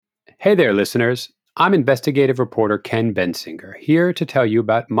Hey there, listeners. I'm investigative reporter Ken Bensinger, here to tell you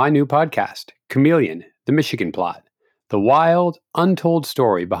about my new podcast, Chameleon, the Michigan Plot, the wild, untold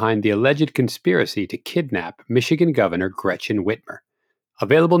story behind the alleged conspiracy to kidnap Michigan Governor Gretchen Whitmer.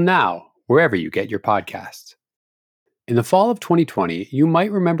 Available now, wherever you get your podcasts. In the fall of 2020, you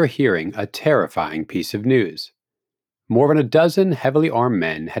might remember hearing a terrifying piece of news. More than a dozen heavily armed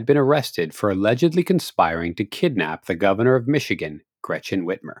men had been arrested for allegedly conspiring to kidnap the governor of Michigan, Gretchen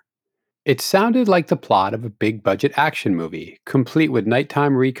Whitmer. It sounded like the plot of a big-budget action movie, complete with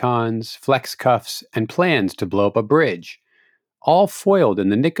nighttime recons, flex cuffs, and plans to blow up a bridge, all foiled in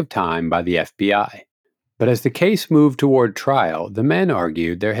the nick of time by the FBI. But as the case moved toward trial, the men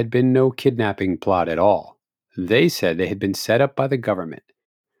argued there had been no kidnapping plot at all. They said they had been set up by the government.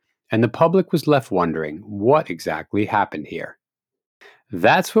 And the public was left wondering what exactly happened here.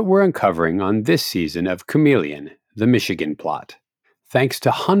 That's what we're uncovering on this season of Chameleon, the Michigan Plot. Thanks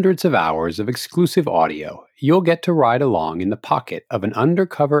to hundreds of hours of exclusive audio, you'll get to ride along in the pocket of an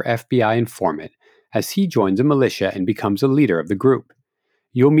undercover FBI informant as he joins a militia and becomes a leader of the group.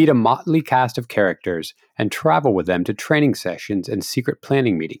 You'll meet a motley cast of characters and travel with them to training sessions and secret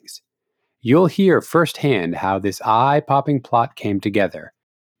planning meetings. You'll hear firsthand how this eye-popping plot came together,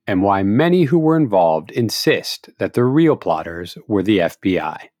 and why many who were involved insist that the real plotters were the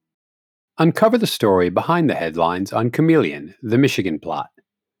FBI. Uncover the story behind the headlines on Chameleon, the Michigan Plot.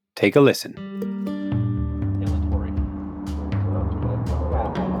 Take a listen.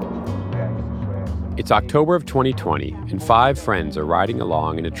 It's October of 2020, and 5 friends are riding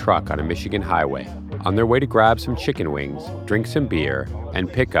along in a truck on a Michigan highway, on their way to grab some chicken wings, drink some beer,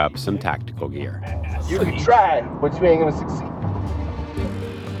 and pick up some tactical gear. You can try, but you ain't gonna succeed.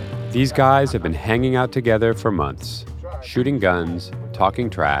 These guys have been hanging out together for months, shooting guns, talking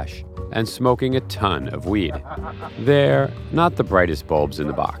trash, and smoking a ton of weed. They're not the brightest bulbs in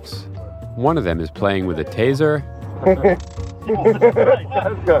the box. One of them is playing with a taser,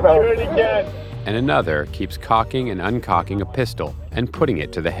 and another keeps cocking and uncocking a pistol and putting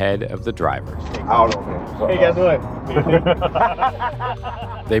it to the head of the driver. Hey, guess what?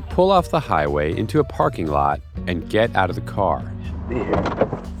 They pull off the highway into a parking lot and get out of the car.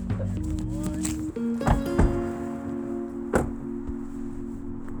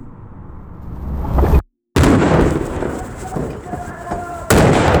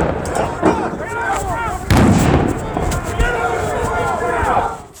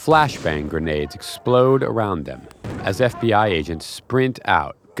 Flashbang grenades explode around them as FBI agents sprint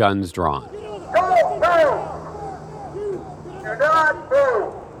out, guns drawn.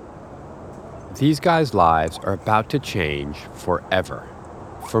 These guys' lives are about to change forever.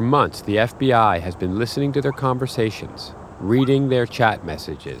 For months, the FBI has been listening to their conversations, reading their chat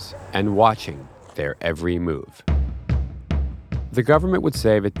messages, and watching their every move. The government would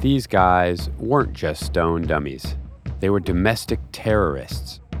say that these guys weren't just stone dummies. They were domestic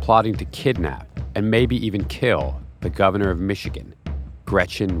terrorists, plotting to kidnap and maybe even kill the governor of Michigan,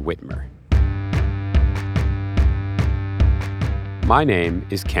 Gretchen Whitmer. My name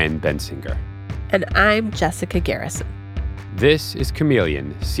is Ken Bensinger. And I'm Jessica Garrison. This is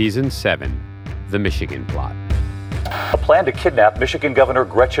Chameleon, Season 7, The Michigan Plot. A plan to kidnap Michigan Governor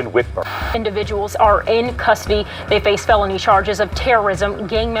Gretchen Whitmer. Individuals are in custody. They face felony charges of terrorism,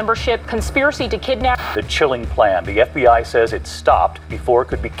 gang membership, conspiracy to kidnap. The chilling plan. The FBI says it stopped before it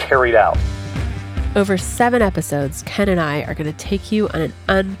could be carried out. Over 7 episodes, Ken and I are going to take you on an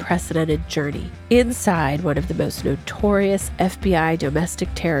unprecedented journey inside one of the most notorious FBI domestic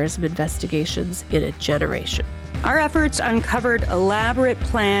terrorism investigations in a generation. Our efforts uncovered elaborate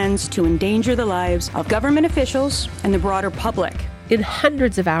plans to endanger the lives of government officials and the broader public. In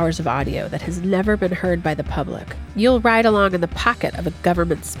hundreds of hours of audio that has never been heard by the public, you'll ride along in the pocket of a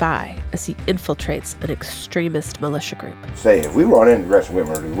government spy as he infiltrates an extremist militia group. Say, if we run into Gretchen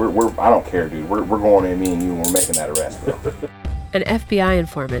Whitmer, dude, I don't care, dude. We're going in, me and you, and we're making that arrest, bro. An FBI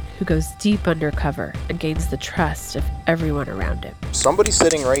informant who goes deep undercover and gains the trust of everyone around him. Somebody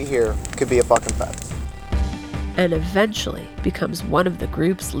sitting right here could be a fucking fed. And eventually becomes one of the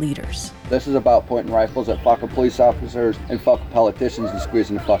group's leaders. This is about pointing rifles at fucking police officers and fucking politicians and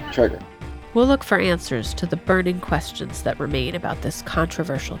squeezing the fucking trigger. We'll look for answers to the burning questions that remain about this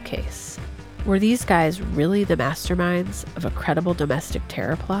controversial case. Were these guys really the masterminds of a credible domestic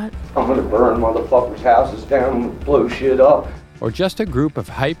terror plot? I'm gonna burn motherfuckers' houses down and blow shit up. Or just a group of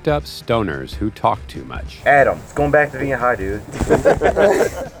hyped-up stoners who talk too much? Adam, it's going back to being high, dude.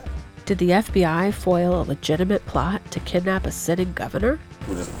 Did the FBI foil a legitimate plot to kidnap a sitting governor?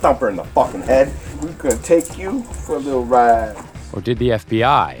 We'll just thump her in the fucking head. We're gonna take you for a little ride. Or did the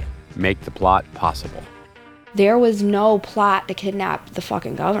FBI make the plot possible? There was no plot to kidnap the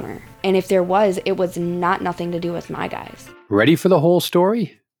fucking governor. And if there was, it was not nothing to do with my guys. Ready for the whole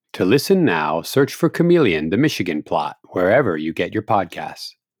story? To listen now, search for Chameleon, the Michigan Plot, wherever you get your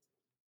podcasts.